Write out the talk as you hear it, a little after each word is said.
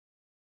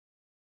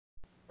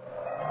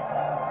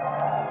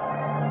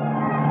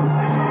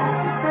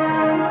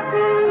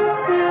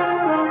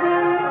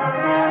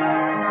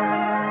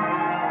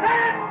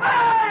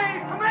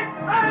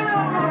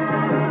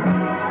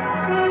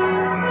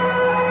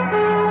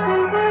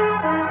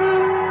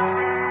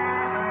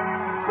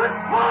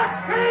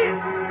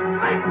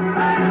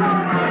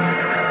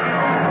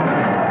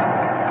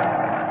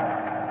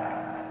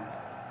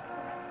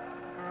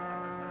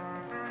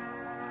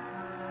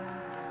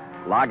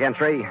Log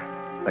entry,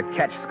 the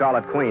Ketch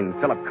Scarlet Queen,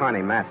 Philip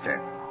Carney, master.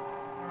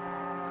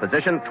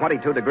 Position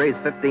 22 degrees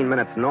 15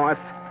 minutes north,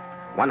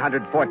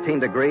 114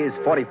 degrees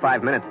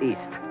 45 minutes east.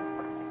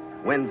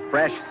 Wind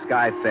fresh,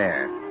 sky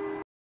fair.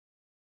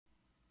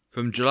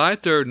 From July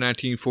 3,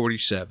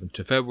 1947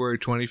 to February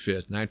 25,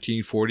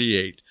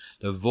 1948,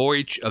 the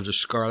Voyage of the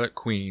Scarlet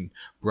Queen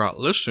brought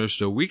listeners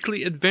the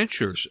weekly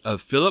adventures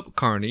of Philip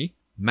Carney,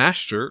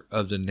 master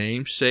of the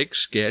namesake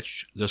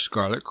sketch The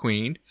Scarlet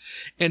Queen,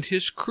 and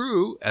his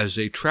crew as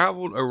they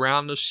traveled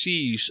around the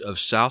seas of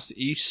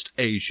Southeast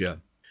Asia.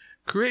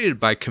 Created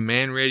by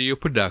Command Radio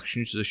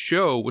Productions, the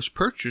show was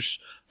purchased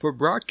for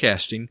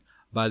broadcasting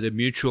by the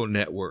Mutual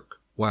Network.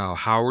 While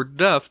Howard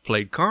Duff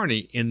played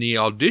Carney in the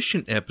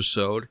audition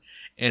episode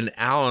and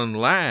Alan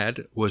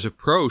Ladd was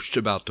approached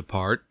about the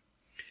part,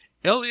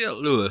 Elliot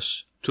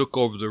Lewis took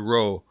over the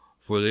role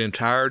for the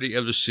entirety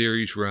of the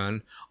series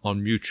run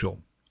on Mutual.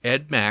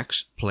 Ed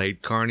Max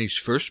played Carney's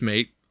first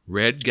mate,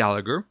 Red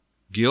Gallagher,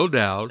 Gil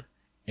Dowd,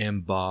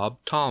 and Bob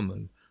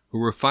Tallman, who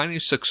were finding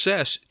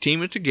success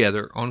teaming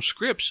together on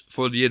scripts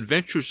for The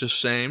Adventures of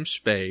Sam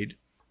Spade,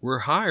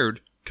 were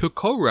hired to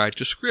co-write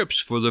the scripts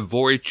for The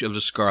Voyage of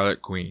the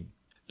Scarlet Queen.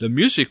 The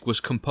music was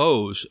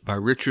composed by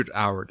Richard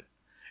Howard,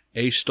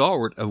 a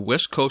stalwart of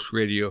West Coast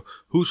radio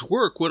whose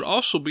work would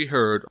also be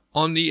heard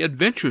on The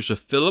Adventures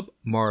of Philip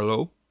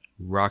Marlowe,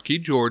 Rocky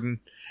Jordan,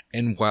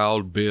 and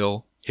Wild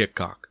Bill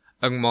Hickok,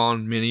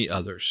 among many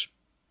others.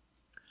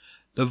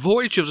 The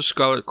Voyage of the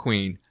Scarlet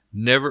Queen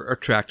never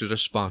attracted a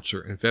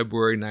sponsor. In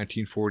February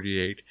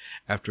 1948,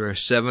 after a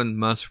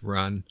 7-month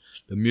run,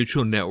 the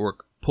Mutual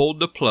Network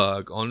pulled the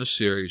plug on the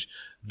series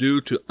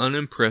due to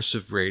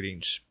unimpressive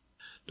ratings.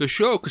 The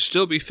show could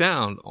still be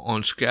found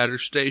on scattered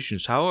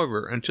stations,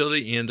 however, until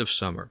the end of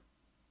summer.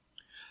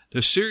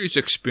 The series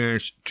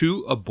experienced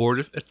 2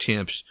 abortive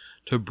attempts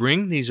to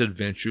bring these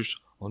adventures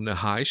on the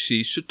high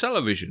seas to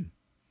television.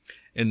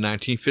 In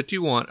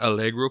 1951,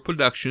 Allegro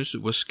Productions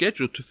was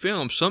scheduled to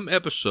film some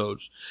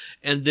episodes,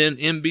 and then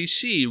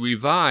NBC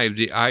revived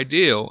the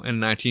ideal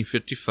in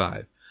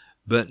 1955,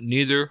 but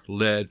neither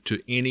led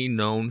to any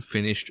known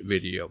finished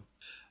video.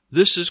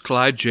 This is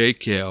Clyde J.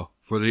 Kell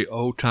for the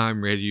Old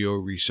Time Radio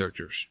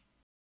Researchers.